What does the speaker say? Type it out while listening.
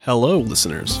Hello,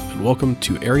 listeners, and welcome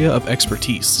to Area of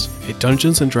Expertise, a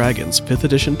Dungeons & Dragons 5th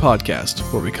edition podcast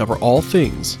where we cover all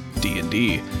things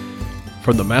D&D.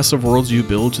 From the massive worlds you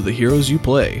build to the heroes you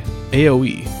play,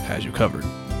 AoE has you covered.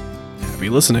 Happy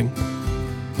listening.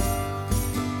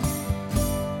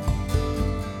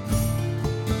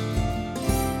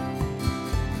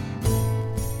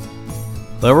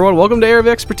 Hello everyone, welcome to Area of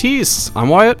Expertise. I'm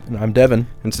Wyatt. And I'm Devin.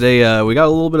 And today we got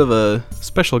a little bit of a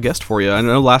special guest for you. I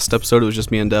know last episode it was just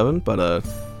me and Devin, but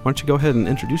why don't you go ahead and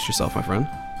introduce yourself, my friend?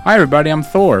 Hi everybody, I'm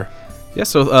Thor. Yeah,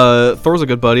 so Thor's a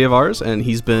good buddy of ours, and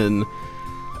he's been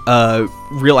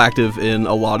real active in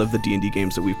a lot of the D&D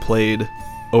games that we've played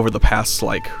over the past,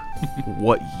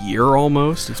 what, year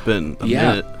almost? It's been a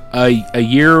minute. A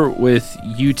year with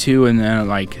you two, and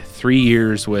then 3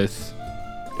 years with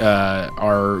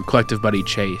our collective buddy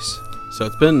Chase. So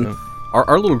it's been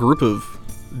our little group of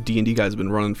D&D guys have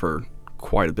been running for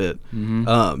quite a bit.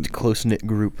 Mm-hmm. It's a close-knit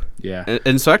group. Yeah.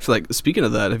 And so actually, speaking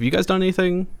of that, have you guys done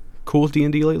anything cool with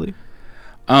D&D lately?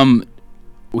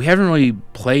 We haven't really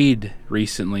played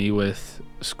recently with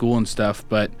school and stuff,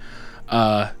 but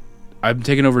I've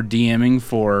taken over DMing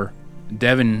for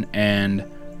Devin and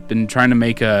been trying to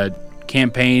make a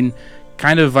campaign,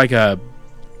 kind of like a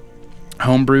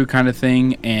homebrew kind of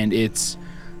thing, and it's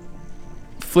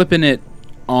flipping it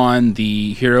on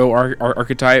the hero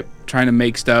archetype, trying to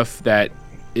make stuff that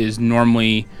is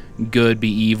normally good be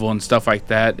evil and stuff like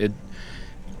that.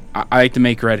 I like to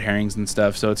make red herrings and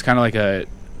stuff, so it's kind of like a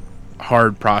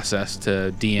hard process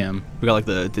to DM. We got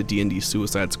the D&D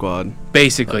Suicide Squad.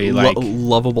 Basically,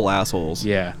 lovable assholes.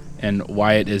 Yeah, and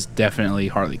Wyatt is definitely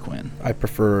Harley Quinn. I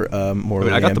prefer more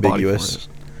I got ambiguous.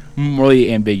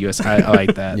 Morally ambiguous. I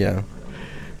like that. Yeah.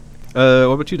 What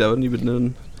about you, Devin? You been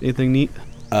doing anything neat?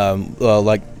 Well,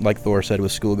 like Thor said,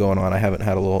 with school going on, I haven't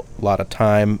had a lot of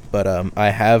time, but I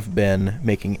have been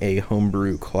making a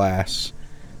homebrew class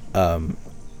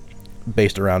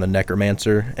based around a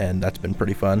necromancer, and that's been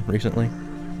pretty fun recently.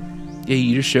 Yeah,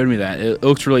 you just showed me that. It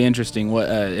looks really interesting. What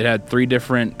it had 3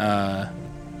 different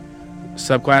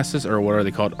subclasses, or what are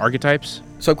they called? Archetypes?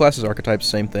 Subclasses, archetypes,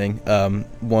 same thing.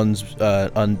 One's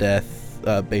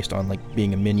undeath, based on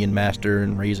being a minion master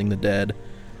and raising the dead.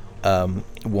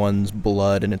 One's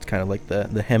blood, and it's kind of like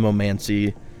the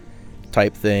hemomancy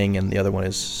type thing, and the other one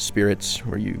is spirits,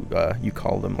 where you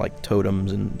call them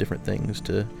totems and different things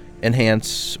to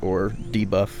enhance or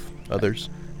debuff others.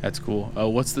 That's cool.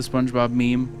 What's the SpongeBob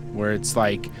meme where it's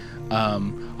I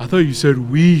thought you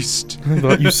said Weast. I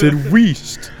thought you said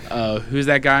Weast. Who's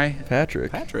that guy?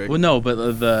 Patrick. Well, no, but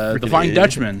the Flying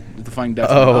Dutchman. The Flying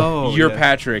Dutchman. Oh, you're yeah.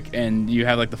 Patrick, and you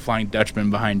have the Flying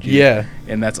Dutchman behind you. Yeah.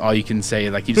 And that's all you can say.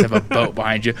 You just have a boat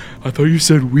behind you. I thought you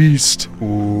said Weast.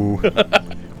 Ooh.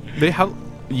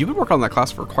 You've been working on that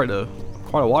class for quite a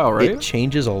while, right? It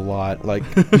changes a lot.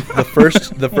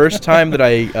 The first time that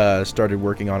I started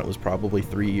working on it was probably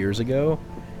 3 years ago.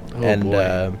 Oh, and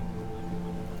boy.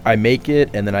 I make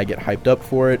it, and then I get hyped up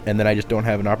for it, and then I just don't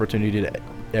have an opportunity to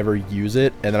ever use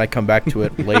it, and then I come back to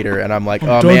it later, and I'm like,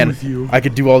 oh man, I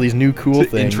could do all these new cool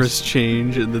things. Interest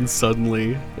change, and then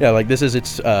suddenly, yeah, this is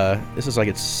its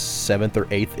 7th or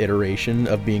 8th iteration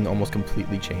of being almost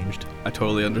completely changed. I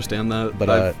totally understand that.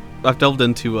 But I've delved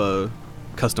into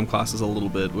custom classes a little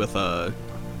bit with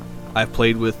I've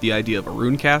played with the idea of a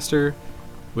runecaster,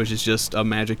 which is just a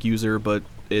magic user, but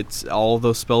it's all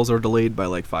those spells are delayed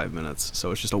by 5 minutes,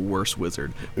 so it's just a worse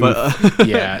wizard. But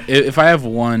Yeah, if I have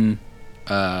one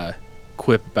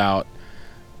quip about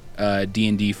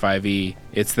D&D 5e,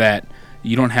 it's that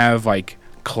you don't have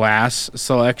class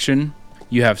selection,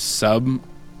 you have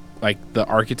the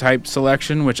archetype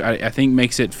selection, which I think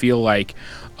makes it feel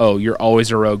oh, you're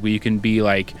always a rogue, but you can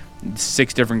be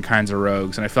 6 different kinds of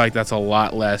rogues, and I feel that's a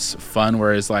lot less fun,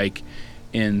 whereas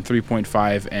in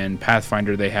 3.5 and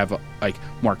Pathfinder they have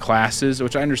more classes,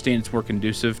 which I understand it's more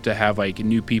conducive to have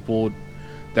new people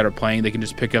that are playing. They can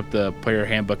just pick up the player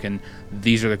handbook and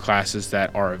these are the classes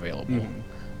that are available. Mm-hmm.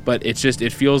 But it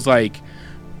feels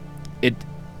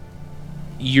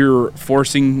you're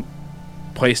forcing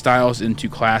play styles into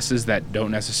classes that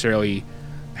don't necessarily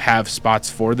have spots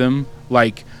for them.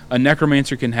 A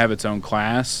necromancer can have its own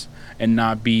class and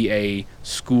not be a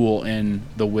school in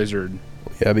the wizard.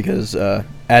 Yeah, because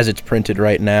as it's printed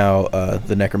right now,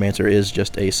 the necromancer is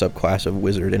just a subclass of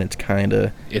wizard, and it's kind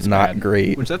of not bad.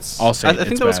 great. Which that's I'll say I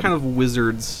think that was bad. kind of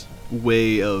Wizards'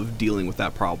 way of dealing with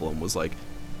that problem. Was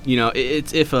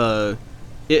it's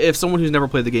if someone who's never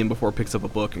played the game before picks up a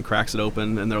book and cracks it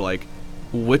open, and they're like,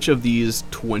 which of these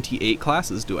 28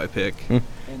 classes do I pick?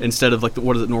 Instead of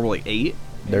what is it normally 8?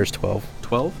 There's 12.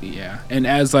 12? Yeah, and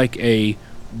as a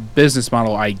business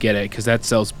model, I get it, because that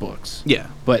sells books. Yeah.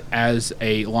 But as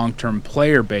a long-term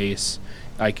player base,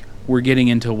 like, we're getting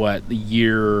into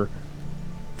year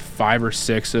 5 or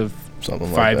 6 of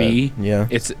Something like 5e. that. Yeah.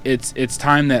 It's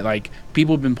time that, like,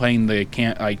 people have been playing the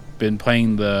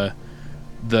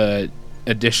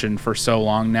edition for so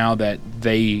long now that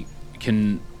they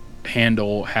can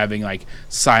handle having, like,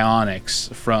 psionics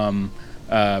from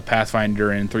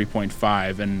Pathfinder and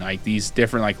 3.5 and, like, these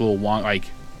different, like, little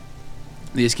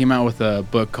they just came out with a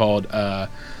book called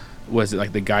was it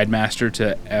like the Guide Master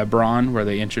to Eberron, where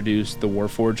they introduced the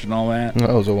Warforged and all that.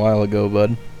 That was a while ago,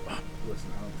 bud.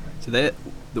 So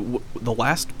the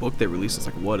last book they released is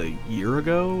like what, a year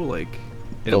ago? Like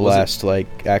The last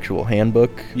like actual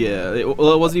handbook. Yeah, it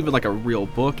wasn't even like a real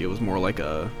book. It was more like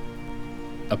a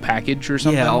package or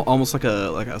something. Yeah, almost like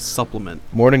a supplement.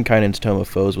 Mordenkainen's Tome of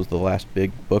Foes was the last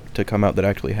big book to come out that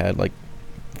actually had like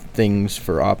things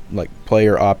for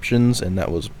player options, and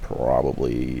that was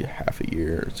probably half a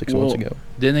year, 6 months ago.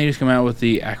 Didn't they just come out with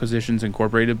the Acquisitions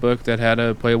Incorporated book that had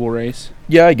a playable race?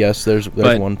 Yeah, I guess there's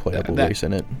one playable race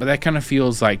in it. But that kind of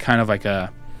feels like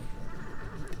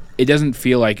it doesn't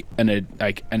feel like an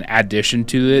addition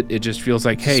to it. It just feels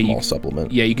like, hey, small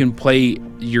supplement. Yeah, you can play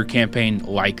your campaign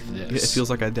like this. It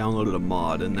feels like I downloaded a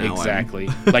mod and now exactly.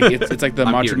 Like it's like the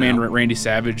Macho Man Randy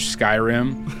Savage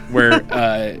Skyrim, where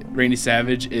Randy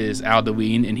Savage is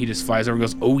Alduin and he just flies over and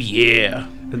goes, "Oh yeah!"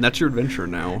 And that's your adventure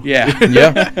now. Yeah,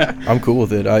 yeah. I'm cool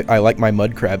with it. I like my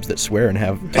mud crabs that swear and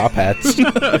have top hats.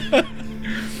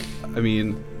 I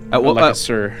mean.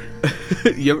 Sir.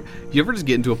 you ever just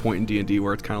get into a point in D&D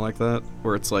where it's kind of like that,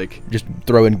 where it's like just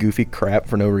throwing goofy crap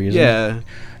for no reason? Yeah.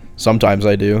 Sometimes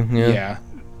I do. Yeah.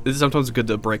 It's sometimes good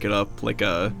to break it up. Like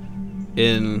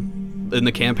in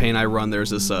the campaign I run,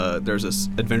 there's this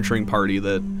adventuring party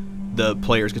that the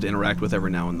players get to interact with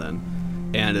every now and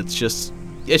then, and it's just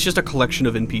a collection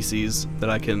of NPCs that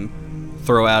I can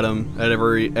throw at them at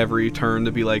every turn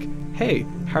to be like, hey,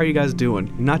 how are you guys doing?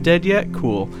 You're not dead yet?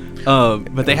 Cool.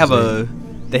 But they have a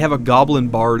goblin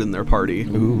bard in their party.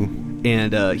 Ooh.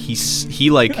 And he's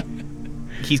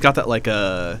got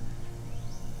that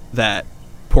that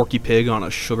Porky Pig on a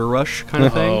sugar rush kind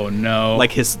of thing. Oh no.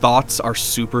 Like his thoughts are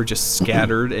super just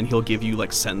scattered, and he'll give you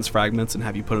like sentence fragments and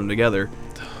have you put them together.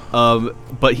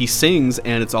 But he sings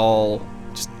and it's all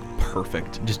just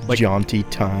perfect. Just like, jaunty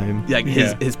time. Like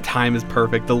his time is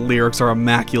perfect. The lyrics are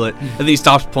immaculate. And then he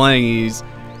stops playing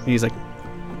and he's like,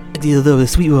 the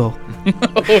sweet roll.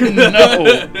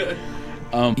 Oh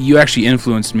no. You actually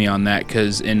influenced me on that,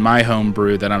 because in my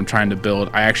homebrew that I'm trying to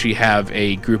build, I actually have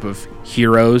a group of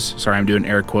heroes. Sorry, I'm doing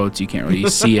air quotes. You can't really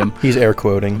see them. He's air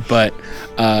quoting. But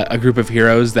a group of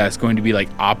heroes that's going to be like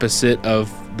opposite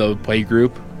of the play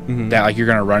group that like you're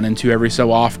going to run into every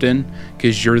so often,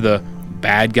 because you're the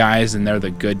bad guys and they're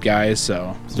the good guys.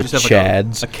 So the just have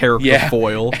chads, like a character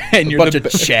foil, and you're bunch of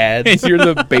chads. And you're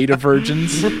the beta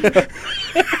virgins.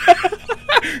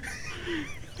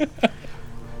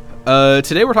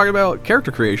 Today we're talking about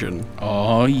character creation.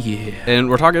 Oh yeah. And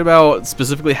we're talking about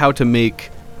specifically how to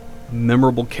make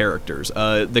memorable characters.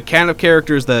 The kind of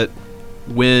characters that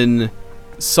when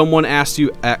someone asks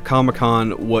you at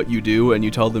Comic-Con what you do and you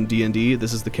tell them D&D,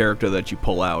 this is the character that you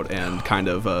pull out and kind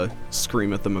of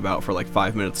scream at them about for like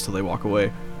 5 minutes till they walk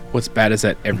away. What's bad is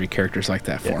that every character's like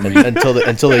that for me.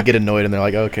 Until they get annoyed and they're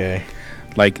like, okay.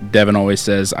 Like Devin always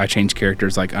says, I change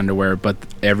characters like underwear, but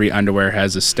every underwear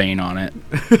has a stain on it.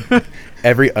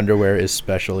 Every underwear is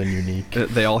special and unique.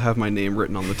 They all have my name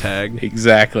written on the tag.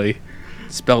 Exactly.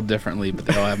 Spelled differently, but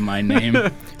they all have my name.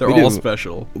 They're all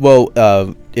special.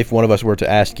 Well, if one of us were to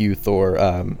ask you, Thor,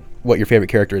 what your favorite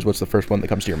character is, what's the first one that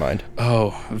comes to your mind?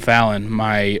 Oh, Valen,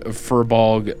 my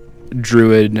Furbolg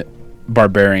druid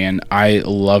barbarian. I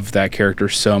love that character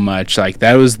so much. Like,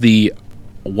 that was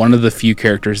one of the few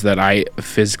characters that I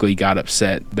physically got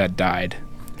upset that died.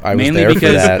 I was there for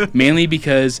that. Mainly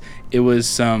because it was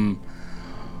some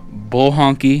bull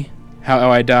honky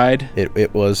how I died.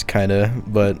 It was kind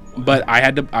of, but I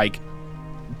had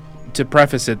to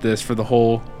preface this for the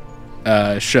whole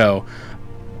show.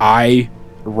 I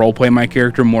roleplay my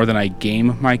character more than I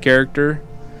game my character.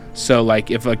 So like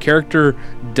if a character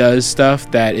does stuff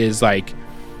that is like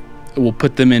will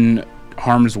put them in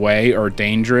harm's way or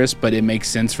dangerous, but it makes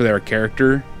sense for their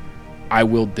character, I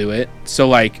will do it. So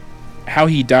like how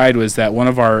he died was that one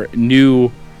of our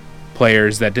new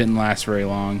players that didn't last very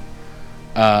long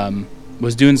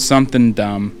was doing something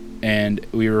dumb, and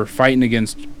we were fighting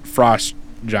against frost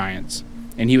giants,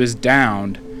 and he was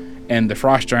downed, and the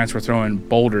frost giants were throwing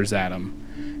boulders at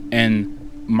him, and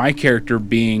my character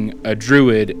being a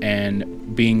druid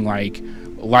and being like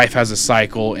life has a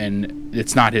cycle and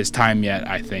it's not his time yet,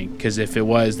 I think, because if it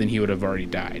was, then he would have already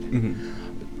died.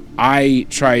 Mm-hmm. I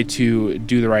try to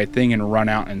do the right thing and run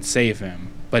out and save him,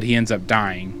 but he ends up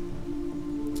dying.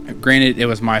 Granted, it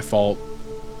was my fault.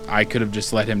 I could have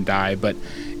just let him die, but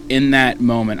in that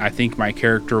moment, I think my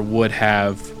character would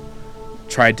have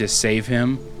tried to save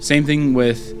him. Same thing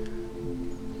with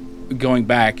going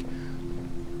back.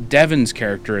 Devin's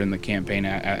character in the campaign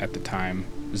at the time,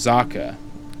 Zaka.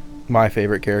 My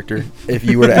favorite character. If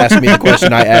you were to ask me a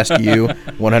question I asked you,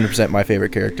 100% my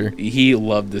favorite character. He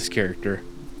loved this character,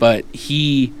 but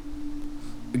he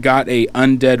got a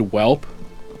undead whelp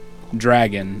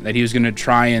dragon that he was going to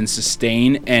try and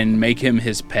sustain and make him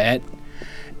his pet,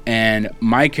 and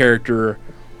my character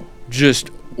just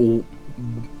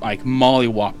like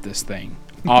mollywopped this thing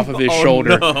off of his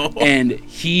shoulder, no. And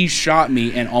he shot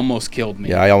me and almost killed me.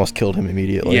 Yeah, I almost killed him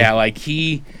immediately. Yeah, like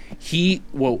he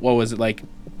what was it, like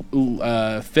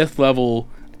 5th level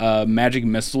magic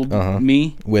missile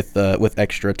me with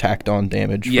extra tacked on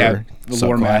damage. Yeah, for the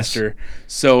Lore Master.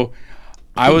 So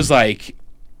I was like,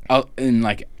 in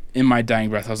my dying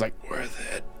breath, I was like,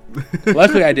 worth it.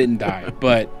 Luckily, I didn't die,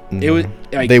 but it was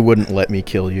like, they wouldn't let me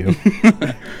kill you.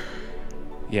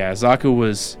 Yeah, Zaka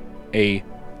was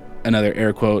another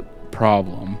air quote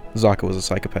problem. Zaka was a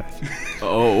psychopath.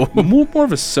 Oh, more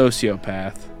of a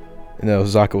sociopath. No,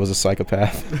 Zaka was a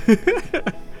psychopath.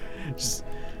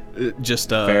 just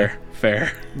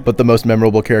fair. But the most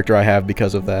memorable character I have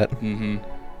because of that. Mm-hmm.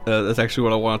 That's actually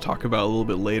what I want to talk about a little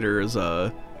bit later. Is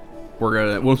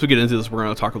once we get into this, we're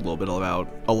gonna talk a little bit about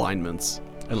alignments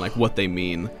and like what they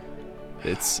mean.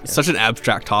 It's such an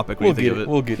abstract topic when you think of it.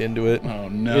 We'll get into it. Oh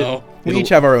no! We each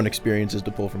have our own experiences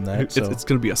to pull from that. So. It's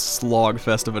gonna be a slog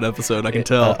fest of an episode. I can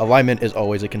tell. Alignment is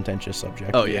always a contentious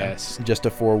subject. Oh yes. Just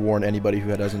to forewarn anybody who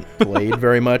hasn't played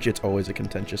very much, it's always a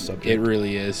contentious subject. It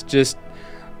really is. Just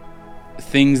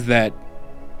things that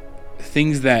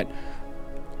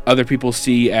other people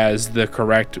see as the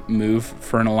correct move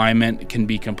for an alignment can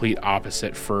be complete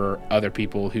opposite for other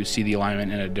people who see the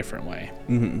alignment in a different way.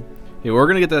 Mm-hmm. Yeah, we're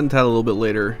gonna get into that a little bit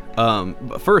later.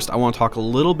 But first, I want to talk a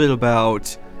little bit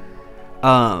about,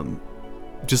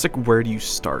 just like where do you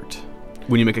start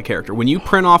when you make a character? When you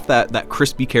print off that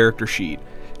crispy character sheet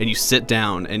and you sit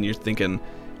down and you're thinking,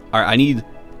 all right, I need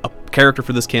a character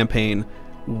for this campaign.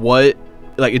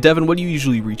 Devin, what do you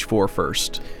usually reach for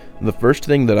first? The first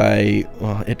thing that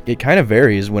it kind of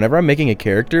varies. Whenever I'm making a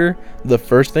character, the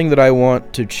first thing that I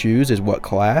want to choose is what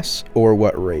class or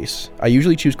what race. I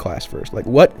usually choose class first. Like,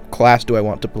 what class do I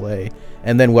want to play?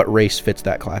 And then what race fits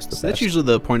that class the best. That's usually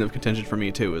the point of contention for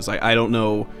me, too, is I don't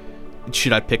know,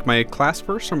 should I pick my class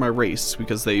first or my race?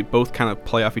 Because they both kind of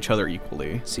play off each other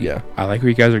equally. See, yeah. I like where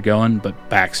you guys are going, but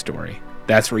backstory.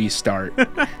 That's where you start.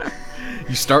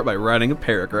 You start by writing a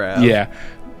paragraph. Yeah.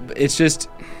 It's just...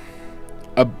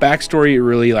 a backstory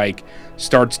really like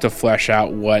starts to flesh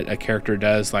out what a character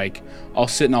does. Like, I'll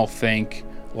sit and I'll think,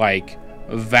 like,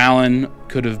 Valen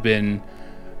could have been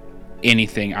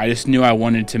anything. I just knew I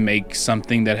wanted to make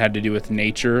something that had to do with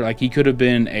nature. Like, he could have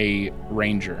been a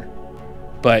ranger,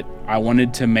 but I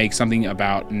wanted to make something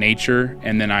about nature.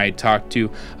 And then I talked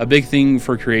to, a big thing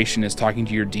for creation is talking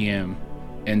to your DM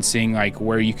and seeing like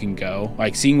where you can go,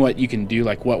 like seeing what you can do,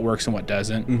 like what works and what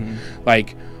doesn't. Mm-hmm.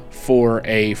 Like, for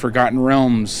a Forgotten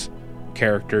Realms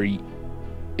character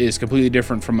is completely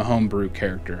different from a homebrew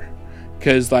character.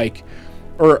 Because, like,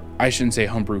 or I shouldn't say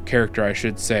homebrew character, I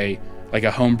should say, like, a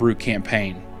homebrew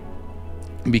campaign.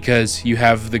 Because you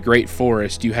have the Great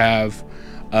Forest, you have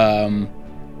Luskan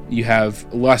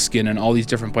and all these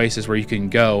different places where you can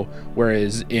go.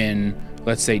 Whereas in,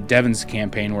 let's say, Devin's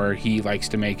campaign, where he likes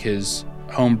to make his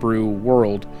homebrew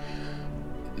world,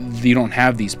 you don't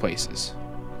have these places.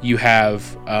 You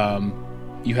have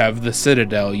the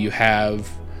Citadel, you have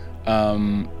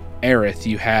Aerith,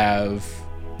 you have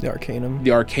the Arcanum.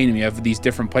 You have these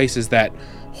different places that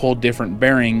hold different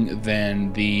bearing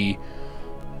than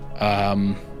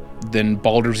than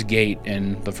Baldur's Gate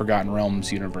in the Forgotten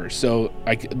Realms universe. So,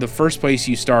 like, the first place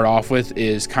you start off with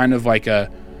is kind of like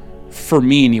for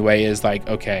me anyway, is like,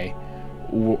 okay,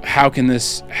 how can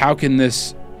this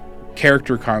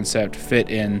character concept fit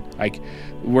in, like,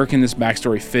 where can this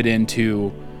backstory fit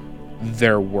into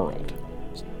their world?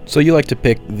 So you like to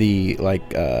pick the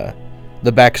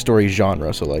backstory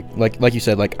genre. So like you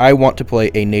said, like, I want to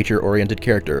play a nature-oriented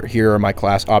character. Here are my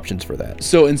class options for that.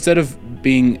 So instead of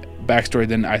being backstory,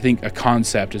 then I think a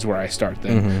concept is where I start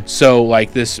then. Mm-hmm. So,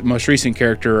 like, this most recent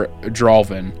character,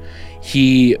 Dralvin,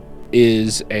 he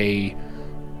is a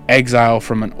exile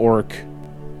from an orc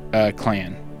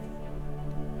clan.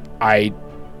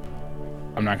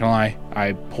 I'm not gonna lie,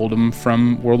 I pulled him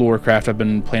from World of Warcraft. I've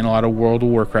been playing a lot of World of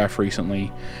Warcraft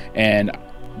recently, and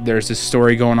there's this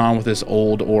story going on with this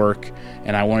old orc,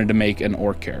 and I wanted to make an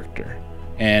orc character.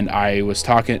 And I was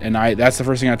talking, and that's the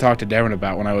first thing I talked to Devin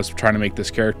about when I was trying to make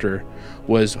this character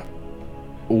was,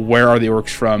 where are the orcs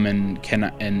from, and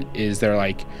is there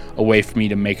like a way for me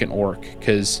to make an orc?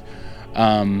 Because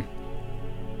I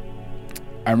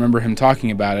remember him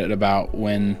talking about it, about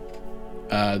when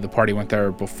the party went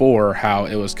there before, how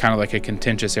it was kind of like a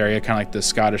contentious area, kind of like the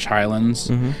Scottish Highlands,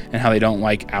 and how they don't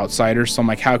like outsiders. So I'm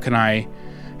like, how can I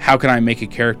make a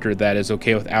character that is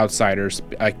okay with outsiders,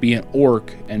 like be an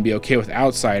orc and be okay with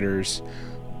outsiders?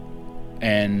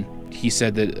 And he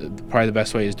said that probably the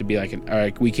best way is to be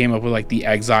like we came up with like the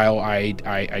exile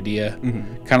idea,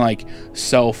 kind of like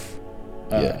self.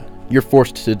 You're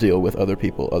forced to deal with other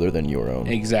people other than your own.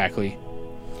 Exactly.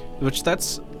 Which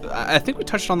I think we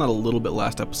touched on that a little bit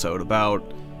last episode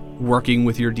about working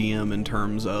with your DM in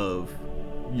terms of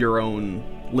your own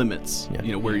limits,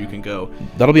 where you can go.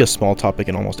 That'll be a small topic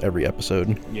in almost every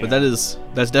episode. Yeah. But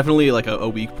that's definitely like a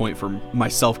weak point for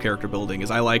myself character building,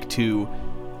 is I like to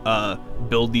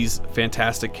build these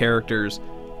fantastic characters,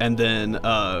 and then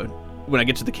when I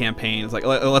get to the campaign, it's like,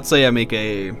 let's say I make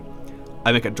a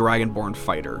Dragonborn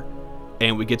fighter,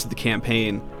 and we get to the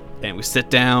campaign and we sit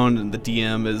down and the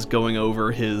DM is going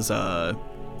over his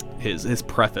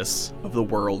preface of the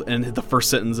world, and the first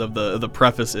sentence of the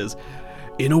preface is,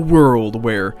 in a world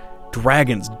where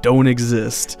dragons don't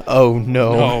exist. Oh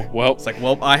no. Oh, well, it's like,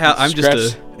 well, I'm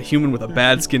just a human with a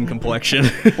bad skin complexion.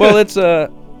 Well, it's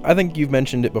I think you've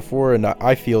mentioned it before, and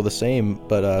I feel the same,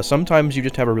 but sometimes you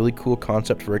just have a really cool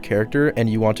concept for a character, and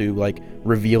you want to, like,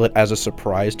 reveal it as a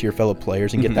surprise to your fellow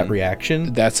players and get that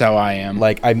reaction. That's how I am.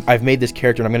 Like, I've made this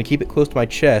character, and I'm going to keep it close to my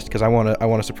chest, because I want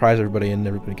to surprise everybody, and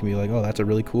everybody can be like, oh, that's a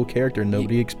really cool character, and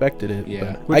nobody expected it.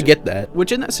 Yeah. I get that.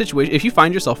 Which, in that situation, if you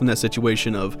find yourself in that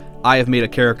situation of, I have made a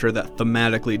character that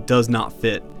thematically does not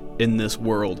fit in this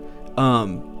world,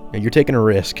 You're taking a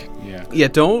risk. Yeah,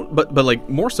 don't, but like,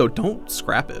 more so, don't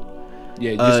scrap it.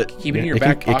 Yeah, just keep it in your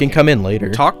back pocket. It can come in later.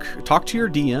 Talk to your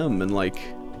DM and, like,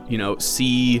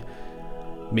 see,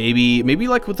 maybe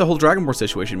like with the whole Dragonborn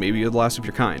situation, maybe you're the last of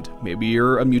your kind. Maybe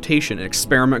you're a mutation, an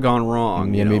experiment gone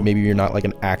wrong. Maybe you're not like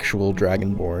an actual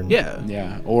Dragonborn.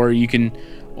 Yeah. Or it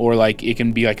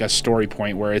can be like a story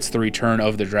point where it's the return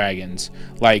of the dragons.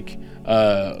 Like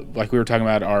we were talking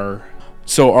about our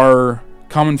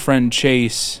common friend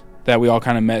Chase that we all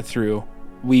kind of met through.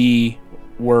 We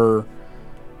were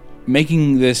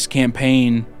making this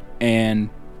campaign, and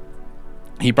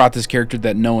he brought this character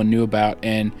that no one knew about,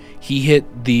 and he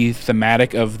hit the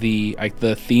thematic of the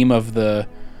theme of the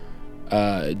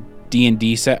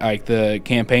D&D set, like the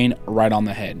campaign, right on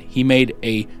the head. He made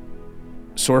a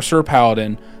sorcerer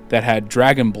paladin that had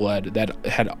dragon blood, that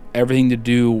had everything to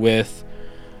do with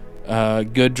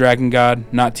good dragon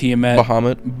god, not Tiamat,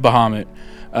 Bahamut,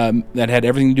 that had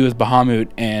everything to do with Bahamut,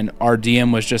 and our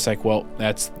DM was just like, well,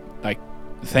 that's like,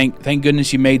 thank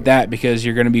goodness you made that, because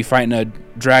you're going to be fighting a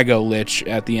Drago Lich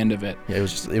at the end of it. Yeah, it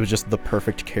was just the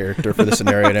perfect character for the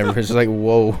scenario, and everybody's just like,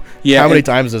 whoa. Yeah, how many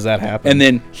times does that happen? And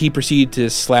then he proceeded to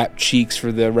slap cheeks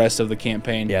for the rest of the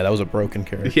campaign. Yeah, that was a broken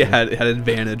character. He had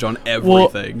advantage on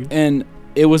everything. Well, and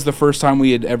it was the first time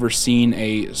we had ever seen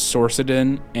a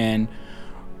Sorcedon, and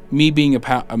me being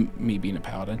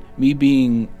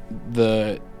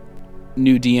the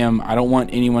new DM, I don't want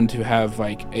anyone to have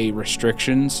like a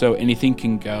restriction, so anything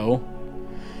can go.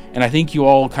 And I think you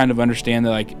all kind of understand that,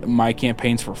 like, my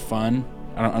campaign's for fun.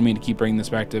 I don't mean to keep bringing this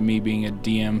back to me being a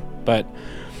DM, but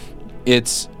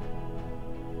it's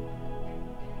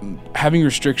having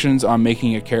restrictions on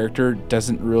making a character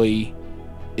doesn't really,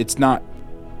 it's not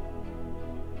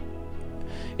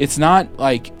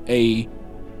like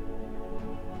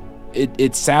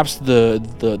it saps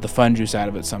the fun juice out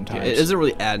of it sometimes. It doesn't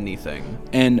really add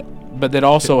anything. But that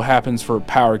also happens for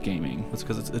power gaming. That's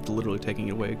because it's literally taking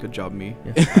it away. Good job, me.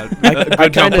 Yeah. I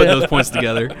can't put those points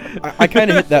together. I kind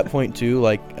of hit that point too.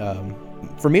 Like,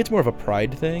 for me, it's more of a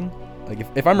pride thing. Like,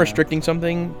 if I'm restricting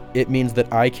something, it means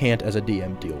that I can't, as a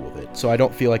DM, deal with it. So I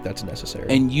don't feel like that's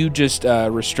necessary. And you just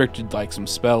restricted like some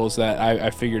spells that I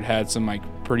figured had some like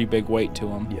pretty big weight to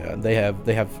them. Yeah, they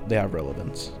have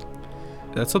relevance.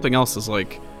 That's something else. Is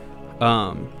like,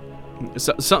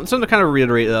 something to kind of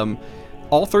reiterate.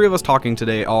 All three of us talking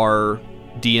today are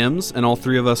DMs, and all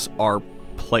three of us are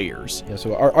players. Yeah,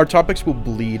 so our topics will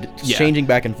bleed, changing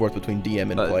back and forth between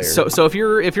DM and player. So if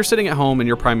you're sitting at home and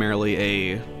you're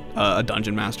primarily a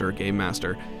dungeon master, a game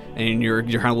master, and you're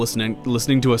kind of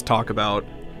listening to us talk about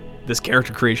this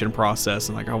character creation process,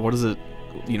 and like, oh, what is it?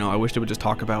 I wish they would just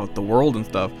talk about the world and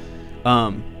stuff.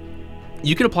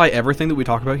 you can apply everything that we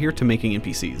talk about here to making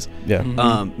NPCs.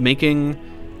 Yeah. Making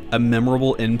a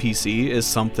memorable NPC is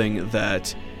something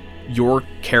that your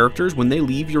characters, when they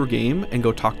leave your game and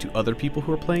go talk to other people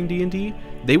who are playing D&D,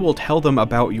 they will tell them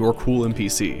about your cool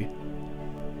NPC.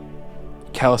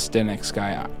 Calisthenics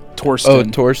guy, Torsten. Oh,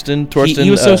 Torsten.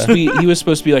 He was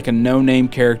supposed to be like a no-name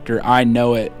character. I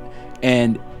know it,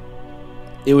 and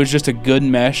it was just a good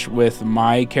mesh with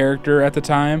my character at the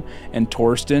time and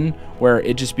Torsten, where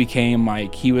it just became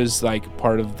like he was like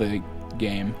part of the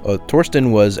game.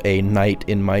 Torsten was a knight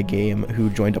in my game who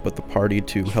joined up with the party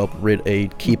to help rid a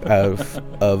keep of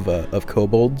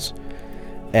kobolds,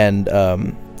 and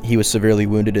he was severely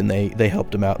wounded, and they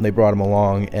helped him out, and they brought him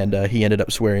along, and he ended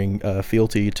up swearing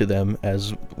fealty to them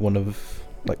as one of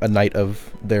like a knight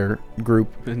of their group.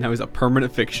 And now he's a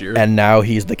permanent fixture. And now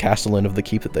he's the castellan of the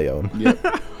keep that they own.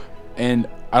 Yep. And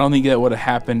I don't think that would have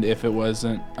happened if it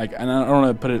wasn't like, and I don't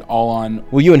want to put it all on.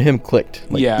 Well, you and him clicked,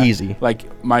 like, easy.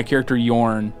 Like my character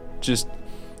Yorn, just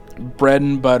bread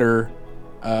and butter,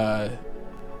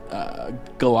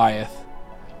 Goliath,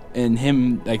 and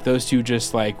him, like those two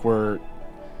just like were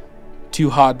two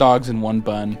hot dogs in one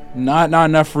bun. Not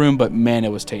enough room, but man,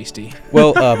 it was tasty.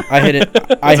 Well, I had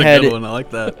a good one. I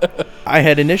like that. I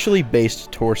had initially based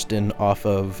Torsten off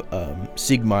of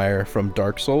Siegmeyer from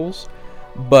Dark Souls,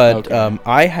 but Okay.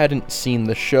 I hadn't seen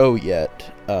the show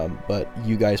yet. But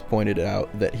you guys pointed out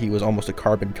that he was almost a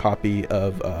carbon copy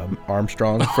of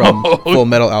Armstrong from Full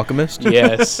Metal Alchemist.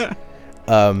 Yes.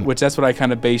 Which that's what I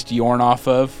kind of based Yorn off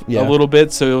of a little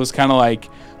bit. So it was kind of like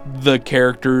the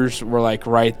characters were like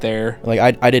right there. Like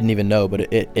I didn't even know,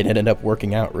 but it ended up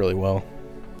working out really well.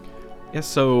 Yeah,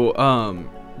 so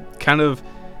kind of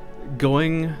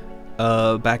going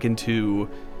back into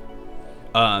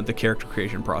the character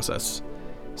creation process.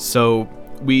 So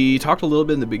we talked a little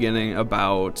bit in the beginning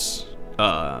about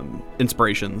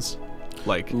inspirations,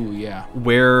 like Ooh, yeah.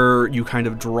 where you kind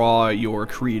of draw your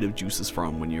creative juices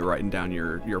from when you're writing down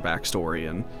your backstory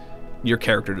and your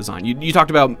character design. You talked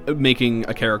about making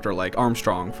a character like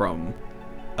Armstrong from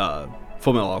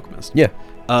Full Metal Alchemist. Yeah.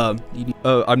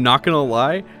 I'm not gonna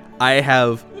lie, I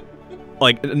have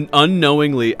like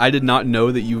unknowingly, I did not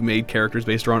know that you've made characters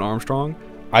based around Armstrong.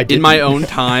 I did in my own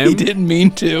time. He didn't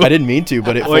mean to. I didn't mean to,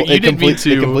 but it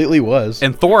completely was.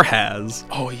 And Thor has.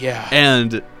 Oh yeah.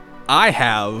 And I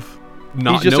have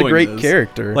not. He's just a great this.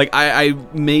 character. Like I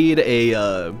made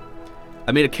a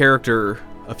character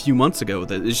a few months ago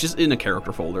that is just in a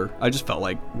character folder. I just felt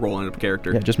like rolling up a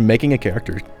character. Yeah, just making a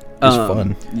character is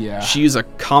fun. Yeah. She's a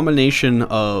combination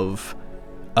of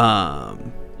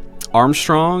Armstrong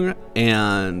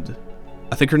and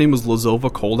I think her name was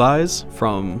Lazova Cold Eyes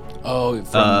from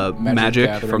Magic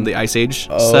Gathering. from the Ice Age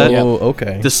Oh, set.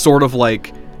 okay. This sort of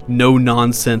like no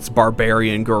nonsense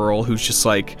barbarian girl who's just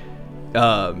like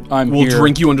will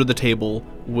drink you under the table,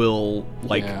 will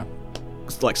like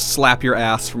slap your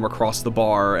ass from across the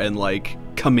bar and like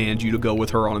command you to go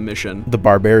with her on a mission. The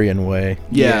barbarian way.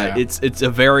 Yeah. It's a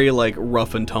very like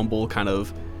rough and tumble kind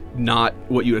of, not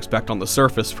what you'd expect on the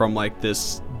surface from like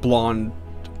this blonde,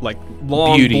 like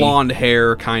long beauty. Blonde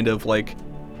hair kind of like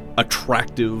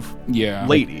attractive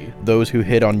lady. Those who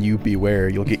hit on you beware,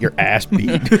 you'll get your ass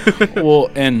beat.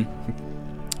 Well, and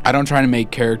I don't try to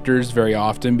make characters very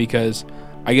often because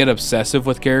I get obsessive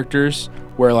with characters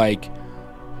where like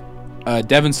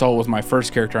Devon Salt was my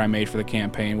first character I made for the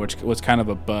campaign, which was kind of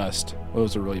a bust. It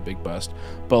was a really big bust.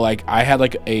 But like I had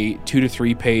like a 2 to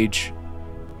 3 page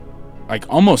like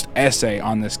almost essay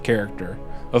on this character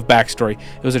of backstory.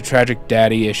 It was a tragic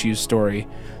daddy issues story.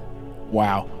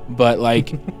 Wow. But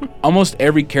like almost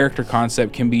every character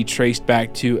concept can be traced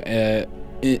back to a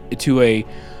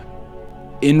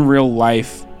in real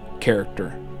life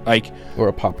character. Like or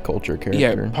a pop culture character.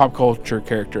 Yeah, pop culture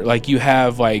character. Like you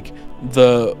have like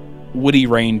the Woody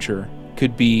Ranger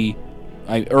could be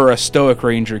like, or a Stoic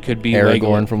Ranger could be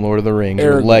Aragorn from Lord of the Rings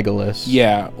or Legolas.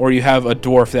 Yeah, or you have a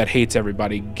dwarf that hates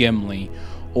everybody, Gimli.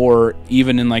 Or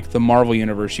even in like the Marvel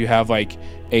universe, you have like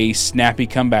a snappy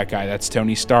comeback guy, that's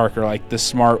Tony Stark, or like the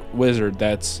smart wizard,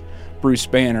 that's Bruce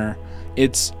Banner.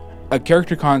 It's a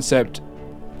character concept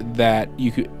that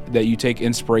you take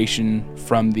inspiration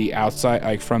from the outside,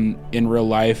 like from in real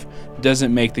life,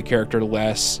 doesn't make the character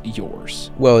less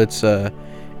yours. Well, it's a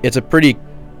pretty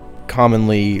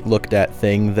commonly looked at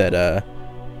thing that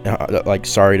like,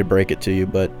 sorry to break it to you,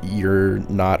 but you're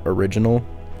not original.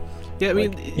 Yeah, I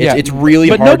mean, like, it's really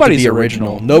but hard nobody's to be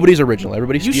original. Nobody's original.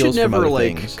 Everybody you steals should from never other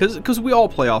like things. because we all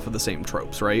play off of the same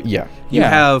tropes, right? Yeah. You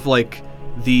have like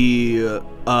the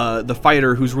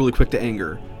fighter who's really quick to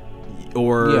anger.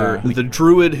 or Yeah. the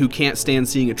druid who can't stand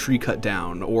seeing a tree cut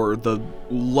down, or the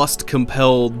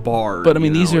lust-compelled bard. But I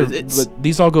mean, you these know? are but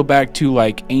these all go back to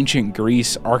like ancient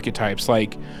Greece archetypes,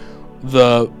 like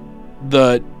the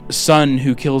son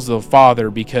who kills the father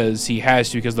because he has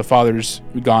to, because the father's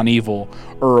gone evil,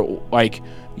 or like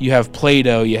you have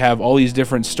Plato, you have all these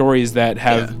different stories that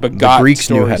have begot The Greeks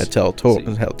stories. knew how to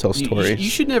tell stories. You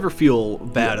should never feel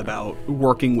bad about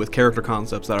working with character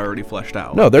concepts that are already fleshed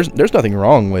out. No, there's nothing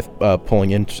wrong with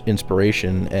pulling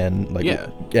inspiration and like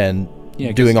and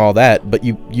Yeah, doing 'cause- all that, but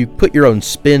you put your own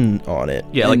spin on it.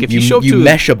 Yeah, like And if you show up to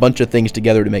mesh a bunch of things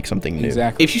together to make something new.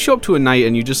 Exactly. if you show up to a night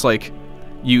and you just like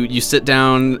you sit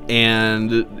down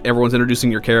and everyone's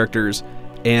introducing your characters,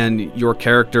 and your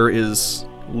character is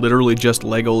literally just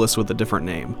Legolas with a different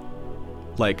name,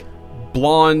 like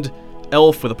blonde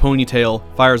elf with a ponytail,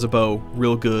 fires a bow,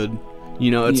 real good.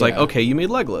 You know, it's like, Yeah. okay, you made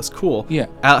Legolas, cool. Yeah.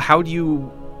 How do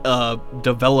you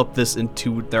develop this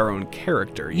into their own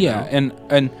character? You Yeah, know?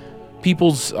 and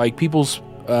people's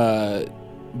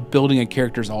building a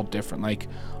character is all different.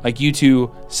 Like you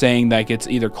two saying like it's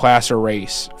either class or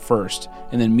race first,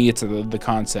 and then me it's the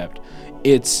concept.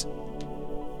 It's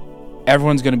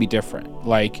everyone's gonna be different.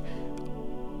 Like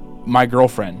my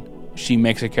girlfriend, she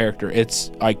makes a character.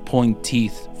 It's like pulling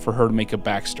teeth for her to make a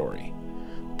backstory,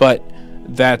 but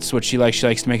that's what she likes. She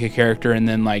likes to make a character, and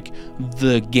then like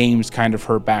the game's kind of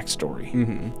her backstory,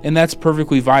 and that's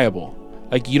perfectly viable.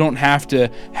 Like you don't have to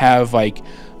have like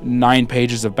 9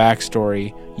 pages of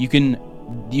backstory. You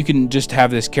can just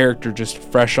have this character just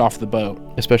fresh off the boat.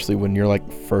 Especially when you're like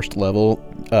first level.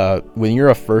 When you're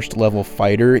a first level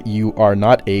fighter, you are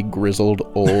not a grizzled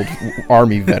old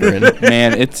army veteran.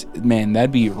 Man,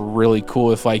 that'd be really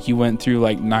cool if like you went through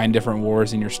like 9 different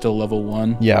wars and you're still level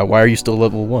 1. Yeah, why are you still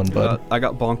level 1, bud? I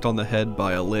got bonked on the head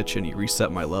by a lich and he reset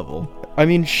my level. I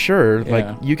mean, sure, Yeah. like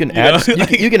you can add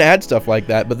you can add stuff like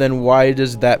that, but then why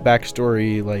does that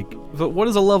backstory like But what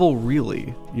is a level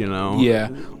really? You know? Yeah.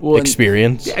 Well,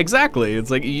 experience? Yeah, exactly. It's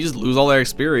like you just lose all that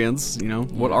experience. You know,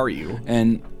 what are you?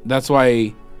 and that's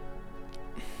why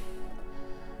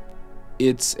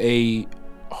it's a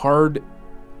hard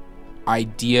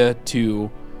idea to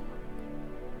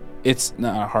it's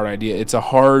not a hard idea, it's a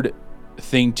hard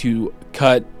thing to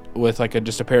cut with like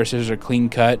just a pair of scissors, a clean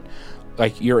cut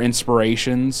like your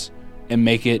inspirations and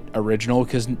make it original,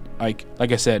 because like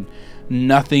I said,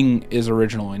 nothing is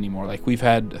original anymore. Like we've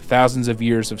had thousands of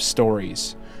years of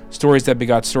stories that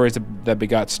begot stories that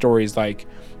begot stories. Like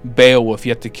Beowulf,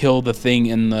 you have to kill the thing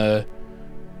in the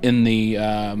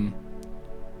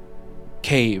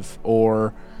cave,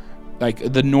 or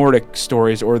like the Nordic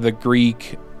stories or the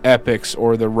Greek epics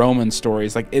or the Roman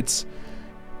stories. Like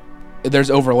there's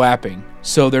overlapping,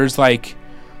 so there's like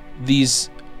these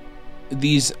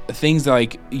things that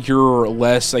like you're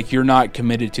less like you're not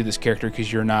committed to this character because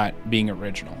you're not being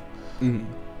original.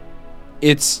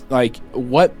 It's like,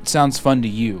 what sounds fun to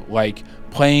you? Like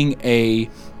playing a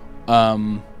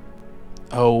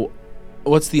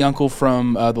what's the uncle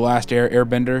from the last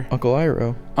Airbender? Uncle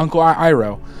Iroh. Uncle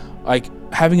Iroh. Like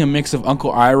having a mix of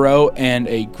Uncle Iroh and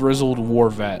a grizzled war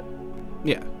vet,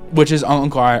 Yeah. which is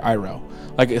Uncle Iroh.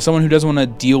 Like someone who doesn't want to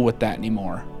deal with that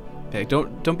anymore. Hey,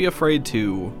 don't be afraid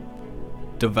to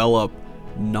develop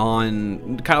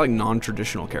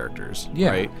non-traditional characters. Yeah.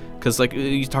 Right. Because like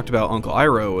you talked about Uncle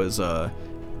Iroh as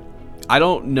I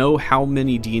don't know how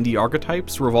many D&D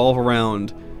archetypes revolve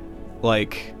around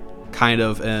like kind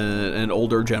of an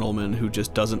older gentleman who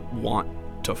just doesn't want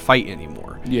to fight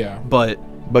anymore. Yeah. But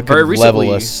But very could level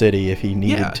recently- a city if he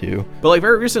needed Yeah. to. But like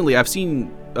very recently, I've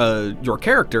seen your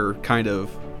character kind of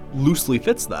loosely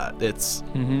fits that.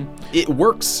 It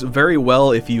works very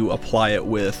well if you apply it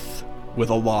with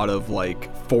a lot of like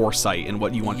foresight in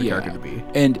what you want your character to be.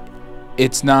 And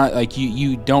it's not like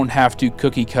you don't have to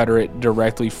cookie cutter it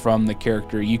directly from the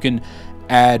character. You can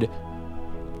add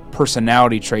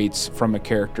personality traits from a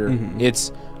character.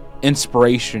 It's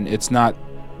inspiration. It's not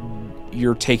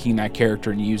you're taking that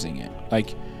character and using it.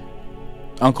 Like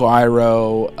Uncle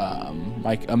Iroh,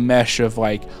 like a mesh of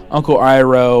like Uncle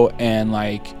Iroh and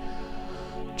like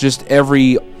just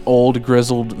every old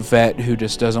grizzled vet who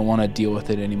just doesn't want to deal with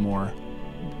it anymore.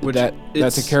 Which that's a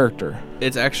it's- character.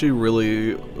 It's actually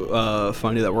really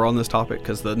funny that we're on this topic,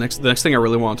 because the next thing I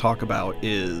really want to talk about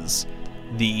is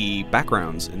the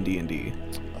backgrounds in D&D.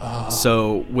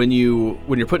 So when you're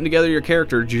putting together your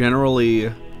character,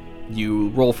 generally you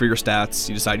roll for your stats,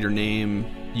 you decide your name,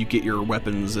 you get your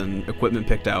weapons and equipment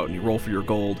picked out, and you roll for your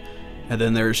gold. And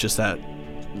then there's just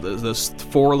those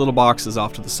 4 little boxes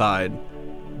off to the side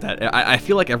that I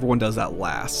feel like everyone does that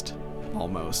last.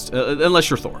 almost, unless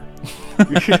you're Thor.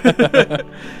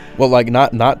 Well, like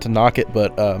not to knock it,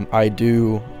 but I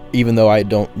do. Even though I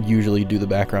don't usually do the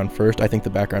background first, I think the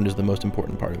background is the most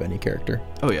important part of any character.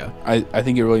 Oh yeah, I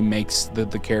think it really makes the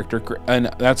character,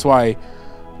 and that's why,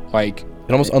 like,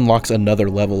 it almost unlocks another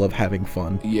level of having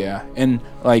fun. Yeah, and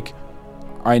like,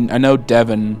 I know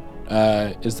Devin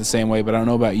is the same way, but I don't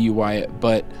know about you, Wyatt.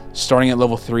 But starting at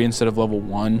level 3 instead of level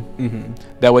 1,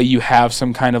 that way you have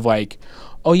some kind of like,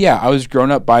 oh yeah, I was grown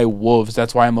up by wolves,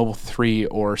 that's why I'm level 3,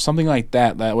 or something like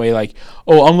that. That way, like,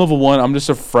 oh, I'm level 1, I'm just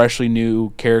a freshly new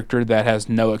character that has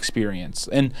no experience.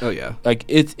 And oh yeah, like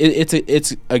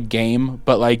it's a game,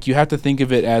 but like you have to think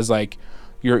of it as like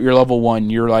you're level 1,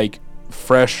 you're like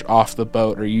fresh off the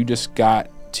boat, or you just got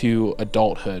to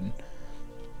adulthood.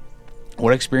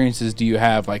 What experiences do you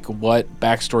have? Like, what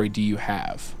backstory do you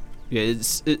have? yeah.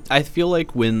 I feel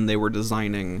like when they were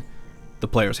designing the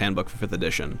player's handbook for 5th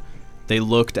edition, they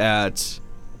looked at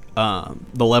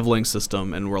the leveling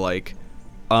system and were like,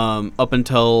 up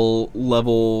until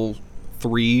level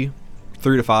 3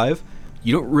 to 5,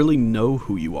 you don't really know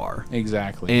who you are.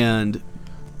 Exactly. And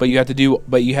but you have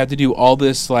to do all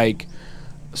this like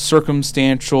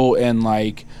circumstantial and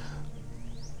like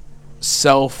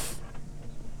self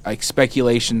like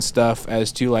speculation stuff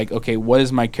as to like, okay, what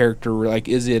is my character like?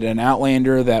 Is it an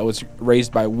outlander that was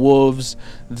raised by wolves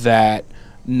that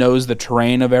knows the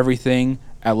terrain of everything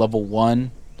at level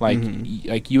 1? Like,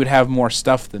 like you would have more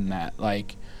stuff than that.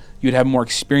 Like, you'd have more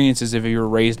experiences if you were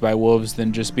raised by wolves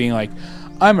than just being like,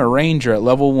 I'm a ranger at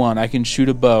level 1, I can shoot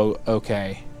a bow.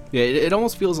 Okay. yeah, it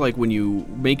almost feels like when you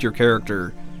make your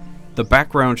character, the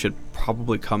background should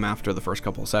probably come after the first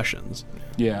couple of sessions.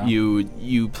 Yeah.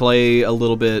 You play a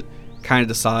little bit, kind of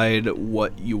decide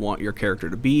what you want your character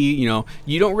to be. You know,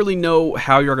 you don't really know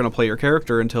how you're going to play your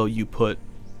character until you put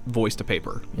voice to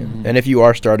paper. And if you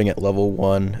are starting at level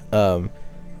 1,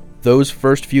 those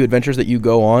first few adventures that you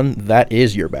go on, that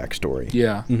is your backstory.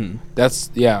 Yeah.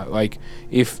 That's, yeah, like,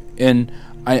 if, and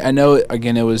I know,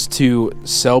 again, it was to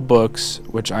sell books,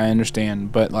 which I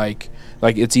understand, but, like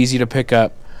it's easy to pick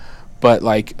up, but,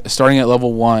 like, starting at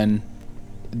level 1,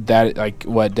 that, like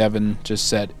what Devin just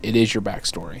said, it is your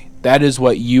backstory. That is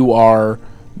what you are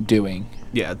doing.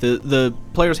 Yeah, the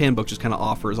player's handbook just kind of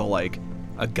offers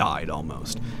a guide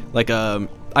almost. Like,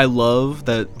 I love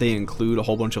that they include a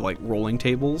whole bunch of like rolling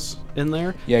tables in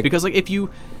there. Yeah. Because like if you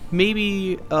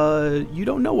maybe you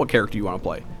don't know what character you want to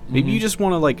play, maybe you just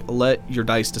want to like let your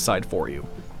dice decide for you.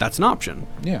 That's an option.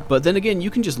 Yeah. But then again, you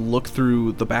can just look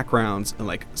through the backgrounds and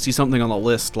like see something on the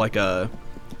list, like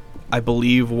I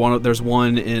believe there's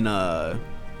one in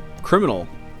Criminal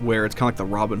where it's kind of like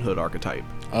the Robin Hood archetype.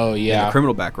 Oh In yeah. the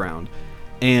criminal background,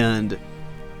 and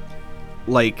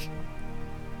like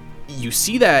you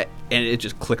see that and it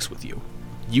just clicks with you.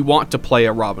 You want to play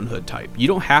a Robin Hood type. You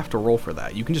don't have to roll for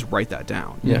that. You can just write that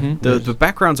down. Yeah. The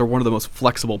backgrounds are one of the most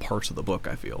flexible parts of the book,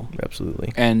 I feel.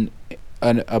 Absolutely. And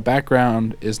a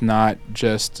background is not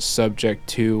just subject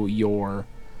to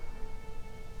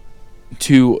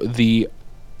the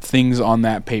things on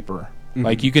that paper.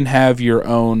 Like, you can have your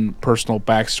own personal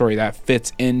backstory that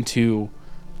fits into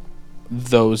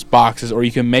those boxes, or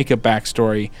you can make a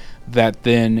backstory that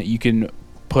then you can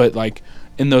put like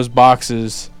in those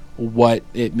boxes what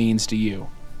it means to you.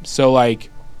 So like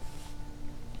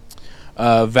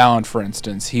Valen, for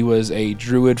instance, he was a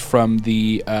druid from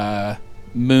the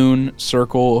Moon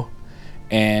Circle,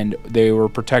 and they were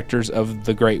protectors of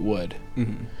the Great Wood.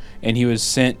 And he was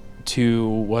sent to,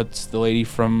 what's the lady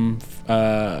from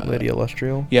Lady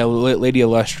Illustrial? Yeah, Lady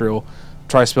Illustrial.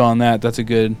 Try spelling that. That's a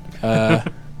good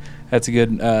that's a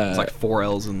good It's like 4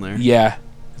 L's in there. yeah,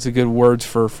 it's a good words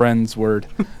for friends word.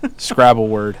 Scrabble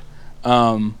word.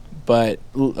 But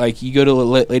like you go to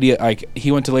Lady, like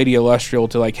he went to Lady Illustrial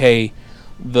to like, hey,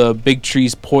 the big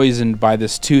tree's poisoned by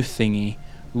this tooth thingy.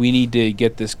 We need to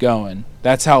get this going.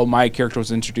 That's how my character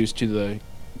was introduced to the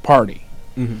party.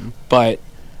 But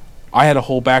I had a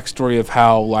whole backstory of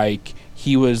how like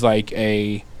he was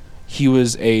a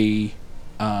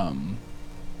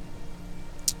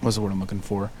what's the word I'm looking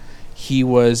for? He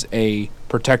was a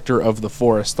protector of the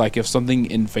forest. Like if something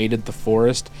invaded the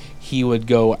forest, he would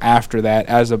go after that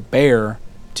as a bear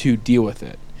to deal with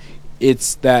it.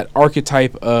 It's that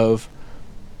archetype of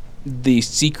the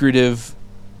secretive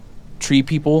tree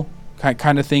people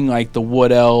kind of thing, like the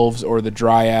wood elves or the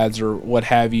dryads or what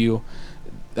have you.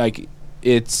 Like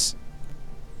it's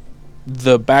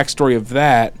the backstory of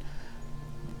that,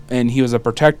 and he was a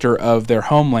protector of their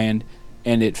homeland,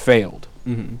 and it failed.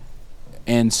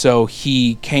 And so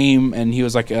he came, and he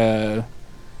was like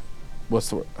what's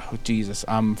the word? Oh, Jesus,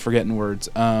 I'm forgetting words.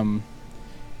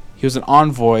 he was an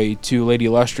envoy to Lady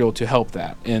Lustriel to help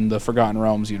that in the Forgotten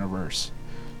Realms universe.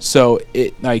 So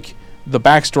it like the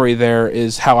backstory there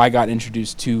is how I got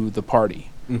introduced to the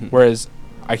party. Mm-hmm. Whereas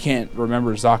I can't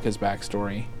remember Zaka's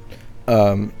backstory.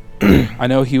 I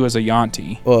know he was a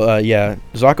Yuan-ti. Well, yeah,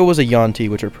 Zaka was a Yuan-ti,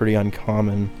 which are pretty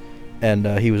uncommon, and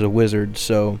he was a wizard.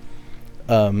 So,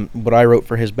 what I wrote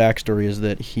for his backstory is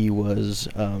that he was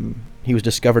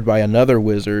discovered by another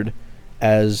wizard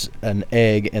as an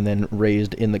egg, and then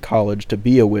raised in the college to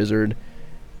be a wizard.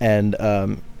 And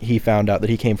he found out that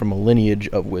he came from a lineage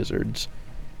of wizards,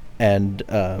 and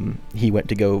he went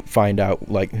to go find out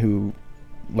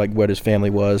what his family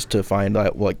was, to find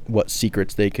out what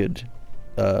secrets they could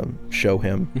show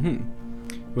him. Mm-hmm.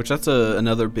 Which that's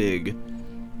another big.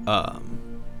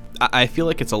 I feel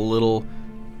like it's a little.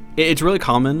 It's really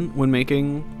common when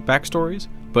making backstories,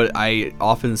 but I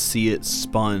often see it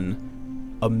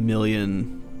spun a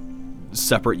million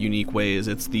separate, unique ways.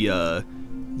 It's the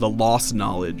lost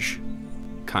knowledge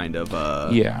kind of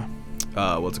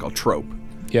what's it called, trope.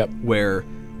 Yep. Where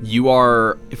you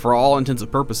are, for all intents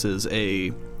and purposes,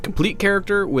 a complete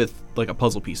character with like a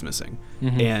puzzle piece missing,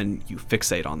 and you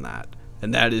fixate on that,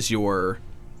 and that is your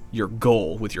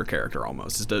goal with your character,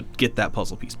 almost, is to get that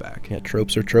puzzle piece back. Yeah,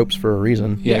 tropes are tropes for a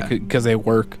reason. Yeah, because they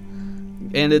work.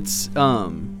 And it's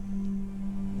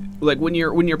like when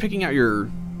you're picking out your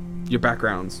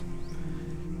backgrounds,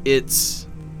 it's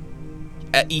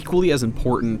equally as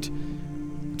important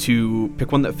to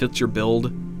pick one that fits your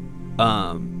build,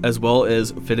 as well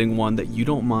as fitting one that you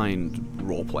don't mind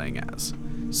role playing as.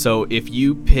 So if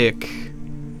you pick,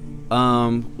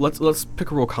 let's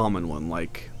pick a real common one,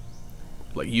 like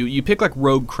you pick like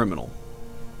rogue criminal.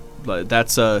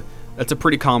 That's a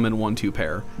pretty common 1-2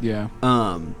 pair. Yeah.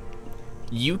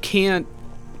 You can't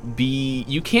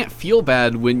feel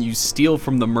bad when you steal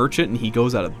from the merchant and he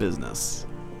goes out of business.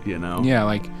 You know? Yeah,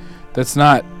 like that's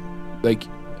not like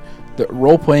the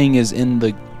role playing is in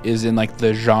like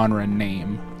the genre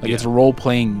name. Like it's a role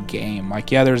playing game. Like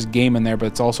there's game in there, but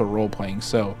it's also role playing.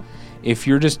 So if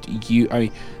you're just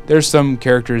there's some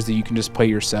characters that you can just play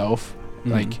yourself.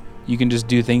 Mm-hmm. Like you can just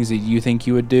do things that you think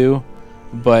you would do,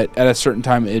 but at a certain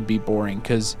time it'd be boring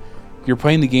because you're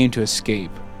playing the game to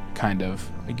escape, kind of.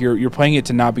 Like you're playing it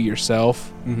to not be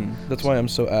yourself. Mm-hmm. That's why I'm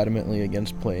so adamantly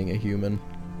against playing a human.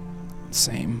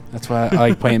 Same. That's why I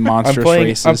like playing monstrous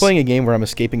races. I'm playing a game where I'm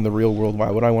escaping the real world. Why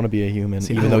would I want to be a human,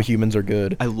 even though humans are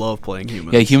good? I love playing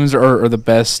humans. Yeah, humans are the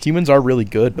best. Humans are really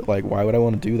good, but like, why would I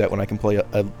want to do that when I can play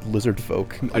a lizard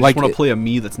folk? I just want to play a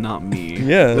me that's not me.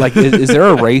 Yeah. Like, is there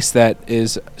a race that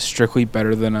is strictly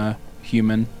better than a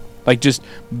human? Like, just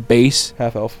base?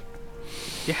 Half elf.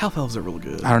 Yeah, half elves are really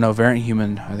good. I don't know. Variant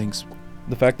human, I think.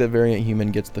 The fact that variant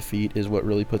human gets the feat is what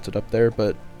really puts it up there,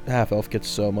 but half elf gets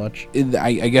so much.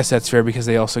 I guess that's fair because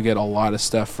they also get a lot of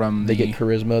stuff from They get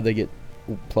charisma, they get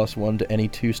 +1 to any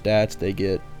 2 stats, they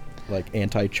get like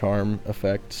anti-charm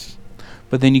effects.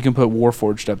 But then you can put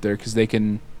Warforged up there because they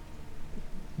can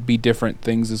be different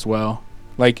things as well.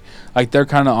 Like they're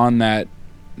kind of on that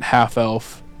half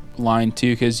elf line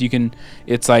too, because you can.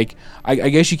 It's like I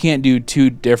guess you can't do 2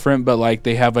 different, but like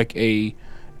they have like a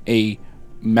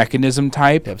mechanism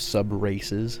type. They have sub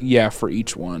races. Yeah, for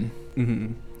each one.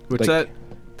 Mm-hmm. Which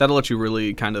that'll let you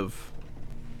really kind of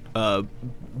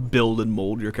build and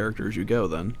mold your character as you go.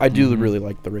 Then I do really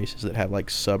like the races that have like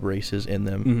sub races in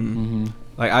them. Mm-hmm. Mm-hmm.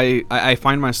 Like I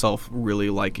find myself really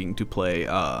liking to play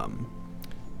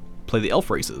the elf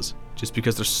races just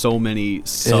because there's so many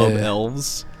sub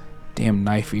elves. Damn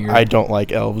knife ear. I don't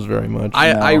like elves very much.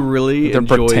 I really They're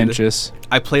enjoyed. Pretentious.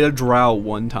 I played a drow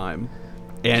one time.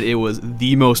 And it was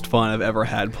the most fun I've ever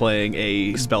had playing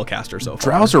a spellcaster so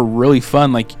far. Drows are really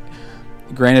fun. Like,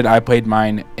 granted, I played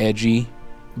mine edgy,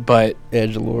 but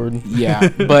edgelord. Yeah,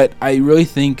 but I really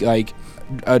think like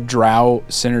a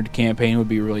drow-centered campaign would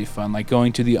be really fun. Like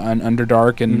going to the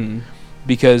Underdark, and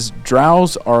because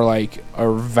drows are like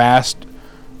a vast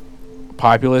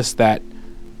populace that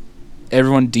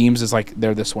everyone deems as like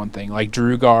they're this one thing, like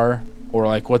Drugar. Or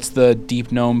like, what's the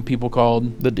deep gnome people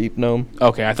called? The deep gnome.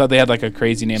 Okay, I thought they had like a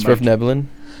crazy name. Svirfneblin.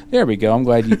 There we go. I'm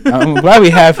glad we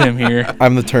have him here.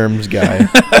 I'm the terms guy.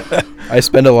 I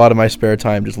spend a lot of my spare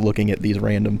time just looking at these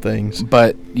random things.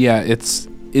 But yeah, it's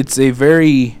a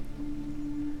very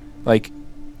like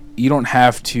you don't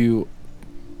have to.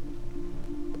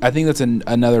 I think that's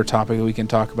another topic that we can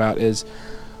talk about is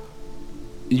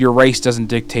your race doesn't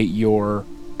dictate your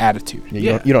attitude.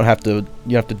 Yeah, you don't have to.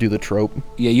 You have to do the trope.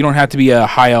 Yeah, you don't have to be a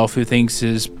high elf who thinks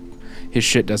his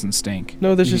shit doesn't stink.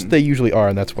 No, there's just they usually are,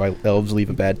 and that's why elves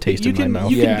leave a bad taste in my mouth.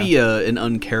 You can be an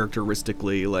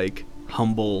uncharacteristically like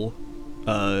humble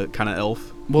kind of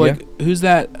elf. Well, like who's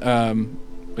that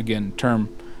again, term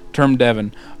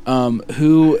Devin.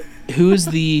 Who is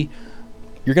the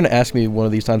You're gonna ask me one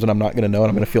of these times, and I'm not gonna know, and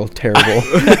I'm gonna feel terrible.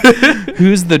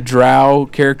 who's the drow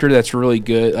character that's really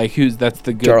good? Like that's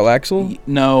the good Jarlaxle?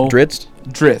 No,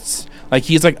 Dritz. Like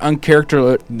he's like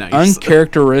Nice.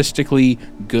 uncharacteristically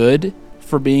good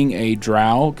for being a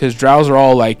drow, because drows are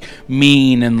all like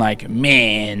mean and like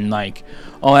man, like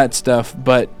all that stuff.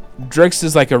 But Drix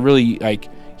is like a really like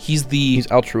he's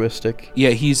altruistic. yeah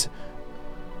he's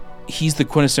the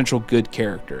quintessential good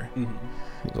character.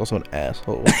 He's also an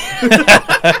asshole.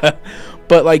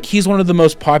 But like he's one of the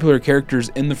most popular characters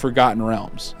in the Forgotten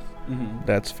Realms.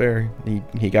 That's fair.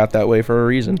 He got that way for a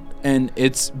reason. And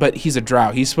but he's a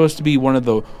drow. He's supposed to be one of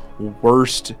the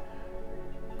worst,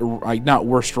 like not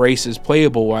worst races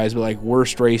playable wise, but like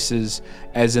worst races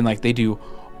as in like they do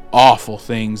awful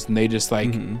things and they just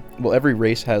like Well, every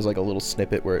race has like a little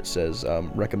snippet where it says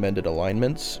recommended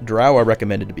alignments. Drow are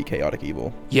recommended to be chaotic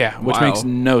evil. yeah, which Wow. makes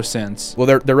no sense.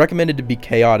 Well, they're recommended to be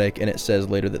chaotic, and it says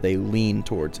later that they lean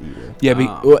towards evil. Yeah,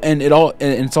 Ah. and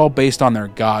it's all based on their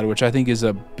god, which I think is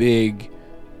a big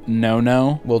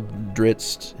no. Well,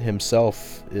 Dritz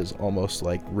himself is almost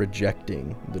like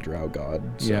rejecting the Drow god.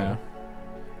 So Yeah.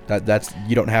 that's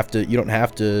you don't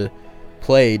have to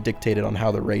play dictated on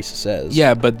how the race says.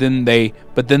 Yeah, but then they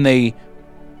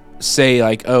say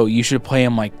like, oh, you should play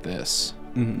him like this.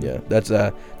 Yeah, that's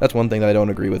one thing that I don't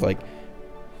agree with. Like,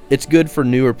 it's good for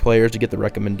newer players to get the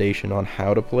recommendation on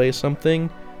how to play something,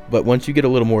 but once you get a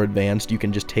little more advanced, you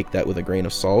can just take that with a grain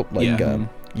of salt. Like, Yeah.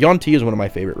 Yuan-Ti is one of my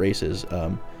favorite races.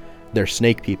 They're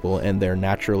snake people, and they're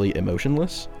naturally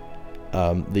emotionless.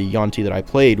 The Yuan-Ti that I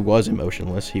played was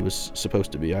emotionless. He was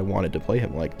supposed to be. I wanted to play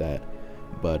him like that,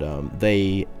 but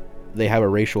they have a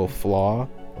racial flaw.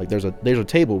 Like, there's a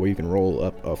table where you can roll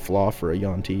up a flaw for a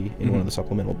Yuan-Ti in one of the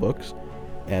supplemental books.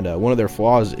 And one of their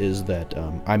flaws is that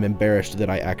I'm embarrassed that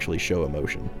I actually show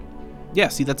emotion. Yeah,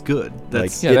 see, that's good.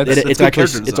 That's, yeah, that's good character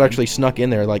It's design. actually snuck in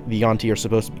there. Like, the Yuan-Ti are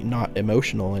supposed to be not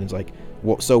emotional, and it's like,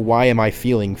 so why am I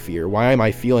feeling fear? Why am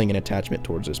I feeling an attachment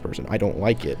towards this person? I don't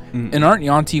like it. And aren't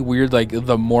Yuan-Ti weird? Like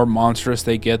the more monstrous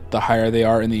they get, the higher they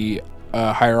are in the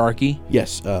hierarchy.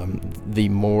 Yes, the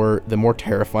more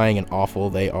terrifying and awful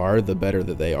they are, the better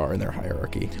that they are in their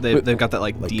hierarchy. They've got that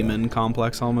like demon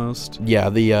complex almost. Yeah,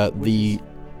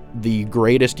 the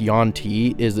greatest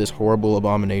Yuan-Ti is this horrible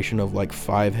abomination of like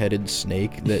 5-headed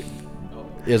snake that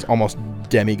is almost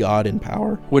demigod in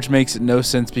power. Which makes no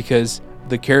sense because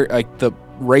the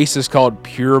race is called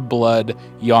Pure Blood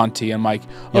Yuan-Ti. I'm like,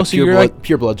 oh, Yeah, so you're like,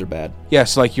 pure bloods are bad. yeah,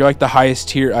 so like you're like the highest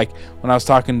tier. Like when I was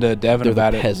talking to Devin They're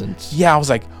about the it, peasants. yeah, I was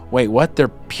like, wait, what? They're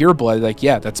pure blood? Like,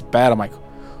 yeah, that's bad. I'm like,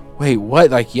 wait, what?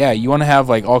 Like, yeah, you want to have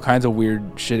like all kinds of weird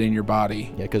shit in your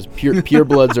body. Yeah, because pure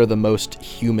bloods are the most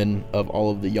human of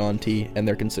all of the Yuan-Ti, and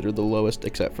they're considered the lowest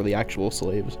except for the actual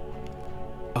slaves.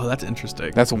 Oh, that's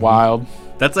interesting. That's wild.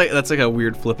 That's like a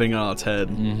weird flipping on its head.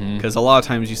 Because a lot of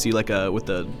times you see like with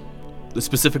the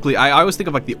specifically, I always think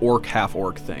of like the orc half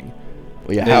orc thing.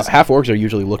 Well, yeah, There's- half orcs are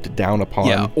usually looked down upon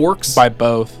Yeah, orcs By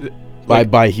both.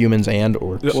 by humans and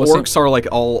orcs. The Well, orcs are like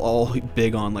all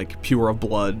big on like pure of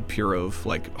blood, pure of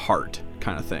like heart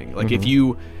kind of thing. Like if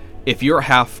you're a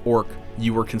half orc,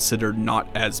 you were considered not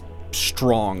as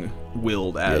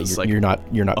strong-willed Yeah, as you're not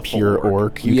a pure full orc.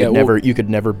 orc. You Yeah, could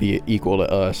never be equal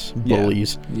to us Yeah.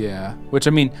 bullies. Yeah. Which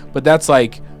I mean, but that's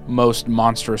like most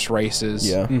monstrous races.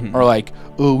 Yeah. Are like,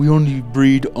 oh, we only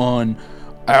breed on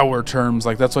our terms.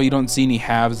 Like that's why you don't see any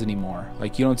halves anymore.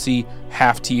 Like you don't see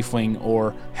half tiefling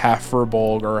or half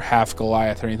furbolg or half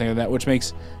Goliath or anything like that, which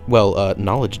makes Well,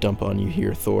 knowledge dump on you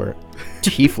here, Thor.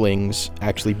 Tieflings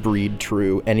actually breed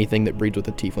true. Anything that breeds with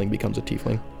a tiefling becomes a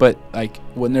tiefling. but like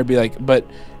wouldn't there be like but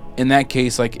in that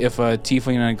case, like if a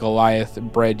tiefling and a Goliath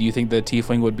bred, do you think the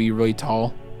tiefling would be really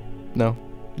tall? No,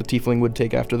 the tiefling would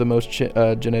take after the most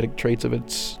genetic traits of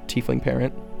its tiefling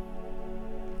parent.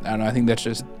 I don't know. I think that's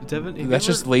just Devin, have you that's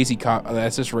ever- just lazy.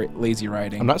 That's just lazy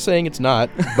writing. I'm not saying it's not,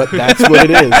 but that's what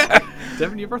it is.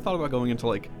 Devin, you ever thought about going into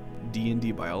like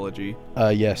D&D biology?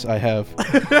 Yes, I have.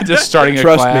 just starting a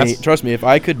Trust class. me. Trust me. If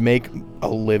I could make a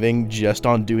living just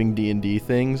on doing D&D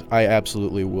things, I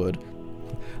absolutely would.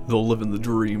 They'll live in the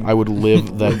dream. I would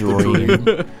live that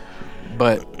dream.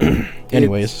 But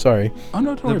Anyways, sorry. oh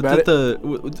no, don't worry about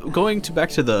it. Going back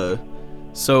to the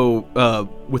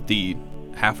with the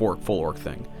half orc full orc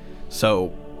thing.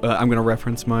 So I'm gonna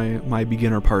reference my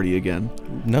beginner party again.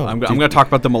 No, I'm dude, gonna talk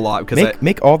about them a lot because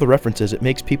make all the references. It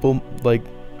makes people like.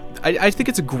 I think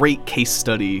it's a great case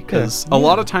study because a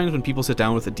lot of times when people sit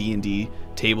down with a D&D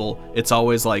table, it's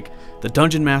always like the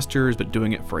dungeon master has been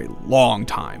doing it for a long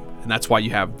time, and that's why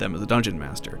you have them as a dungeon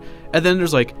master. And then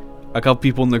there's like a couple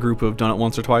people in the group who have done it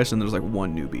once or twice, and there's like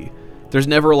one newbie. There's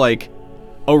never like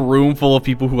a room full of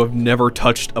people who have never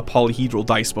touched a polyhedral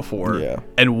dice before,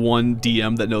 and one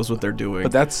DM that knows what they're doing.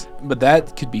 But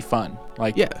that could be fun.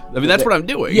 Like, yeah, I mean that's what I'm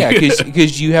doing. Yeah,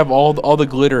 because you have all the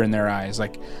glitter in their eyes.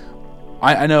 Like,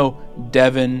 I know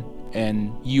Devin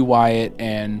and you, Wyatt,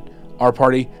 and our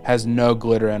party has no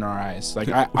glitter in our eyes. Like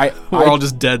we're all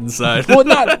just dead inside. Well,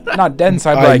 not dead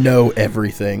inside. But I like, know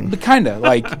everything. But kind of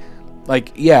like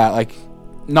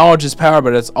knowledge is power,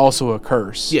 but it's also a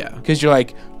curse. Yeah, because you're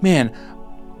like, man,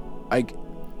 like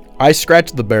I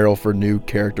scratch the barrel for new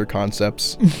character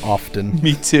concepts often.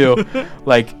 Me too.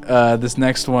 Like this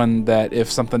next one, that if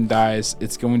something dies,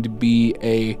 it's going to be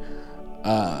a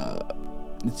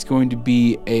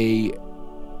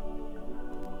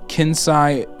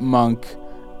Kinsai monk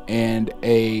and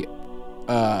a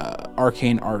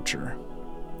arcane archer.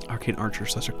 Arcane archer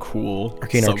is such a cool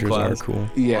arcane subclass. Archers are cool.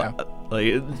 Yeah.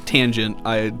 Like tangent,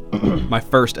 my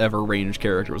first ever ranged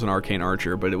character was an arcane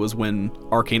archer, but it was when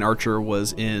arcane archer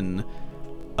was in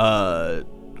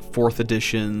 4th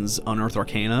edition's Unearthed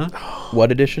Arcana.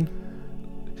 What edition?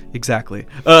 Exactly.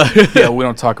 Yeah, we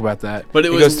don't talk about that. But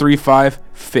it goes 3-5,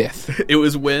 5th. It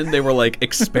was when they were like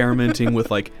experimenting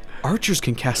with like archers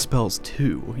can cast spells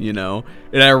too, you know.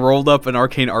 And I rolled up an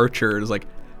arcane archer and was like,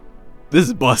 this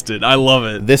is busted. I love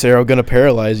it. This arrow gonna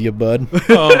paralyze you, bud.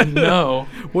 Oh no.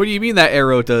 What do you mean that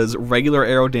arrow does regular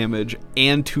arrow damage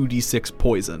and 2d6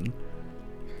 poison?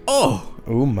 Oh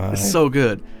my. It's so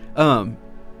good. But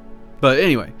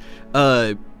anyway,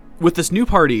 with this new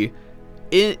party,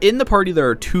 in the party there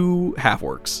are 2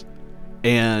 half-orcs,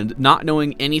 and not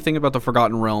knowing anything about the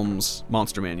Forgotten Realms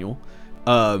monster manual,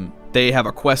 they have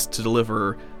a quest to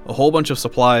deliver a whole bunch of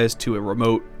supplies to a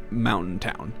remote mountain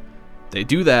town. They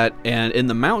do that, and in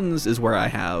the mountains is where I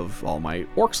have all my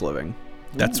orcs living.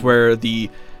 That's where the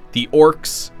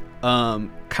orcs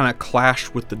kind of clash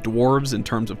with the dwarves in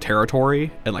terms of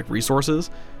territory and like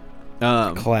resources.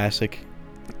 Classic.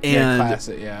 And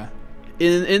classic, yeah.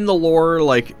 In the lore,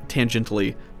 like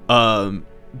tangentially,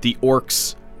 the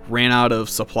orcs ran out of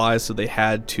supplies, so they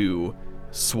had to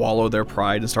swallow their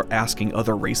pride and start asking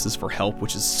other races for help,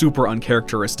 which is super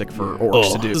uncharacteristic for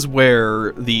orcs to do. This is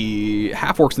where the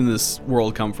half-orcs in this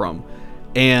world come from,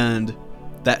 and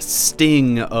that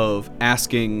sting of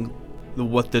asking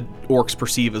what the orcs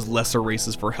perceive as lesser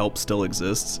races for help still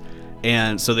exists.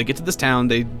 And so they get to this town,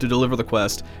 they deliver the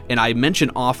quest, and I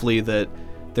mention awfully that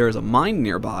there is a mine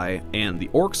nearby, and the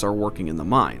orcs are working in the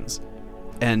mines.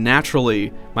 And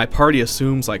naturally, my party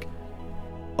assumes like,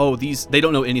 oh, they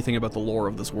don't know anything about the lore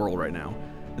of this world right now.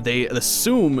 They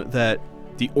assume that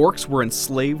the orcs were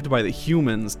enslaved by the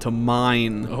humans to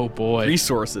mine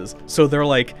resources. So they're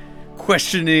like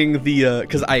questioning the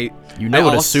because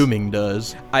what assuming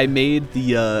does. I made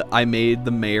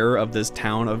the mayor of this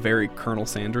town a very Colonel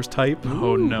Sanders type.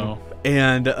 Oh no.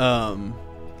 And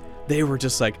they were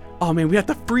just like, oh man, we have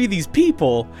to free these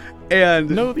people. And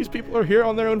no, these people are here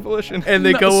on their own volition. And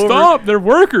they they're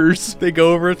workers. They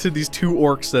go over to these 2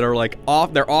 orcs that are like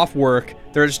they're off work.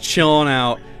 They're just chilling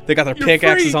out. They got their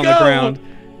pickaxes on the ground.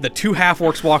 The 2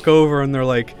 half-orcs walk over and they're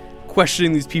like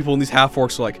questioning these people, and these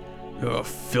half-orcs are like, oh,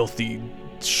 filthy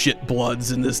shit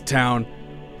bloods in this town.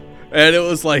 And it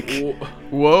was like,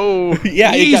 whoa.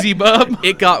 Yeah, easy, bub.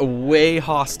 It got way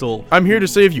hostile. I'm here to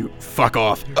save you. Fuck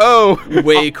off. Oh,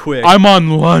 way quick. I'm on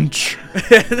lunch.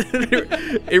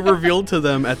 It revealed to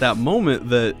them at that moment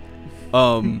that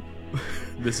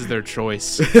this is their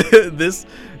choice.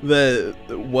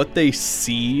 What they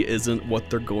see isn't what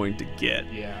they're going to get.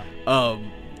 Yeah.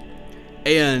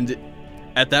 And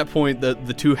at that point the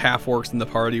 2 half-orcs in the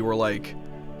party were like,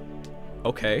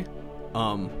 okay,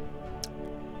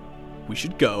 we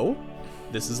should go.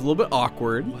 This is a little bit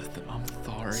awkward. I'm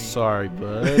sorry. Sorry,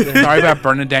 bud. Sorry about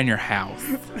burning down your house.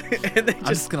 And I'm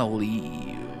just gonna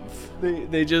leave.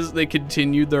 They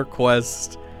continued their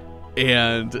quest,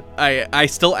 and I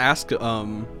still ask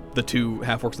the 2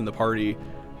 half-orcs in the party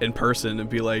in person and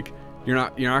be like, you're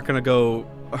not gonna go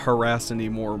harass any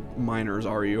more miners,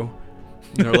 are you?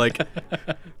 And they're like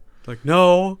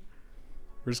no,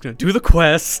 we're just gonna do the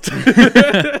quest.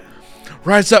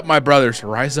 Rise up, my brothers.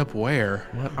 Rise up where?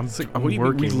 What? I'm what do you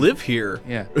working. mean? We live here.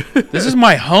 Yeah. This is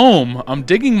my home. I'm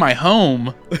digging my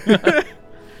home.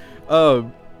 But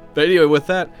anyway, with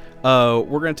that,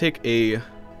 we're going to take a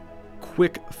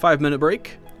quick 5-minute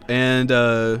break. And,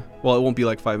 well, it won't be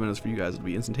like 5 minutes for you guys. It'll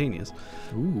be instantaneous.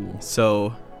 Ooh.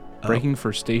 So. Breaking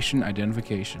for station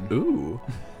identification. Ooh.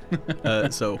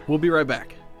 So we'll be right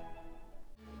back.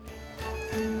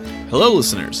 Hello,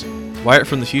 listeners. Wyatt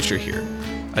from the future here.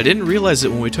 I didn't realize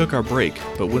it when we took our break,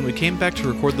 but when we came back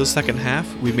to record the second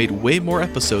half, we made way more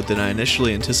episode than I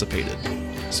initially anticipated.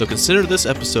 So consider this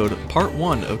episode part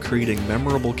 1 of creating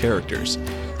memorable characters.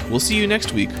 We'll see you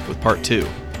next week with part 2,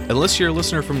 unless you're a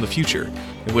listener from the future,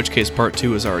 in which case part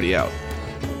 2 is already out.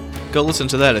 Go listen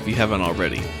to that if you haven't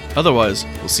already. Otherwise,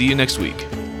 we'll see you next week.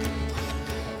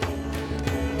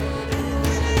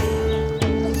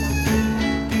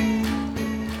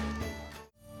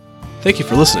 Thank you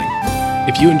for listening.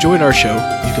 If you enjoyed our show,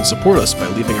 you can support us by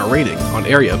leaving a rating on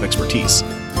Area of Expertise.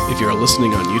 If you are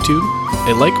listening on YouTube,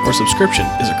 a like or subscription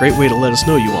is a great way to let us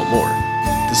know you want more.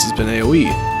 This has been AoE,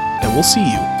 and we'll see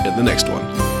you in the next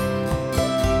one.